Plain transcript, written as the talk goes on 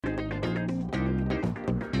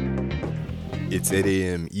It's 8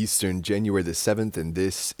 a.m. Eastern, January the 7th, and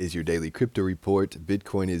this is your daily crypto report.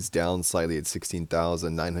 Bitcoin is down slightly at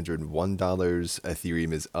 $16,901.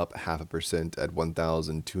 Ethereum is up 0.5% at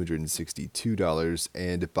 $1,262.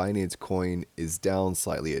 And Binance Coin is down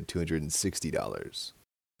slightly at $260.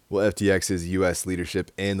 Well, FTX's U.S.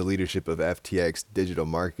 leadership and the leadership of FTX Digital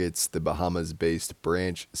Markets, the Bahamas-based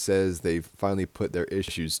branch, says they've finally put their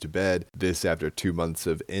issues to bed. This after 2 months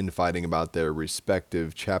of infighting about their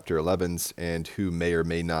respective Chapter 11s and who may or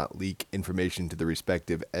may not leak information to the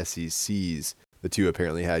respective SECs. The two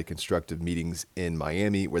apparently had constructive meetings in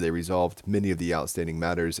Miami where they resolved many of the outstanding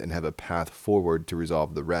matters and have a path forward to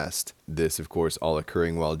resolve the rest. This, of course, all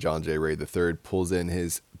occurring while John J. Ray III pulls in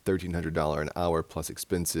his $1,300 an hour plus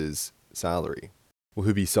expenses salary. Well,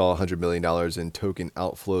 Huobi saw $100 million in token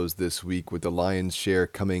outflows this week, with the lion's share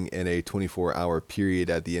coming in a 24-hour period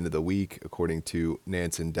at the end of the week, according to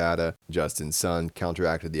Nansen data. Justin Sun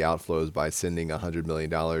counteracted the outflows by sending $100 million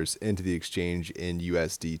into the exchange in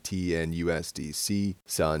USDT and USDC.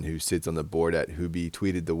 Sun, who sits on the board at Huobi,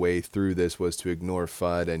 tweeted the way through this was to ignore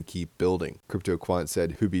FUD and keep building. CryptoQuant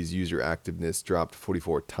said Huobi's user activeness dropped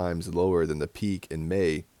 44 times lower than the peak in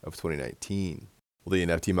May of 2019. Well, the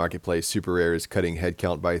NFT marketplace SuperRare is cutting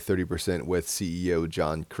headcount by 30%, with CEO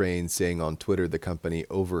John Crane saying on Twitter the company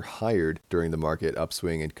overhired during the market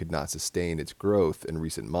upswing and could not sustain its growth in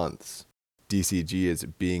recent months. DCG is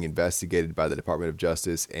being investigated by the Department of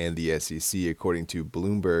Justice and the SEC, according to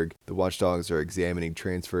Bloomberg. The watchdogs are examining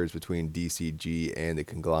transfers between DCG and the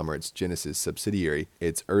conglomerate's Genesis subsidiary.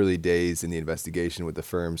 It's early days in the investigation, with the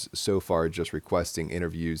firms so far just requesting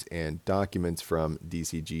interviews and documents from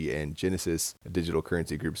DCG and Genesis. A Digital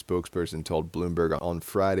Currency Group spokesperson told Bloomberg on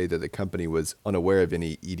Friday that the company was unaware of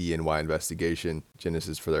any EDNY investigation.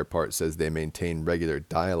 Genesis, for their part, says they maintain regular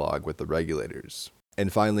dialogue with the regulators. And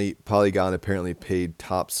finally, Polygon apparently paid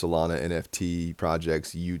top Solana NFT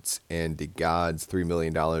projects y00ts and DeGods $3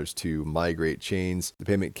 million to migrate chains. The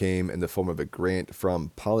payment came in the form of a grant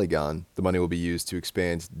from Polygon. The money will be used to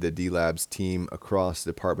expand the D-Labs team across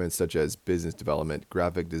departments such as business development,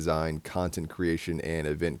 graphic design, content creation, and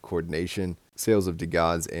event coordination. Sales of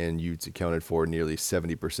DeGods and y00ts accounted for nearly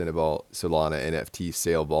 70% of all Solana NFT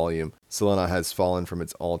sale volume. Solana has fallen from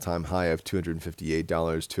its all-time high of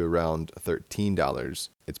 $258 to around $13.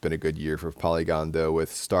 It's been a good year for Polygon, though,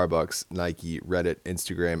 with Starbucks, Nike, Reddit,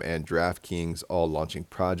 Instagram, and DraftKings all launching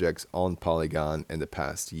projects on Polygon in the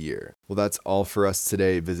past year. Well, that's all for us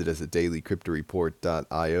today. Visit us at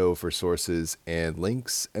dailycryptoreport.io for sources and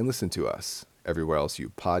links, and listen to us everywhere else you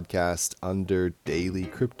podcast under Daily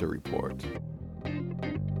Crypto Report.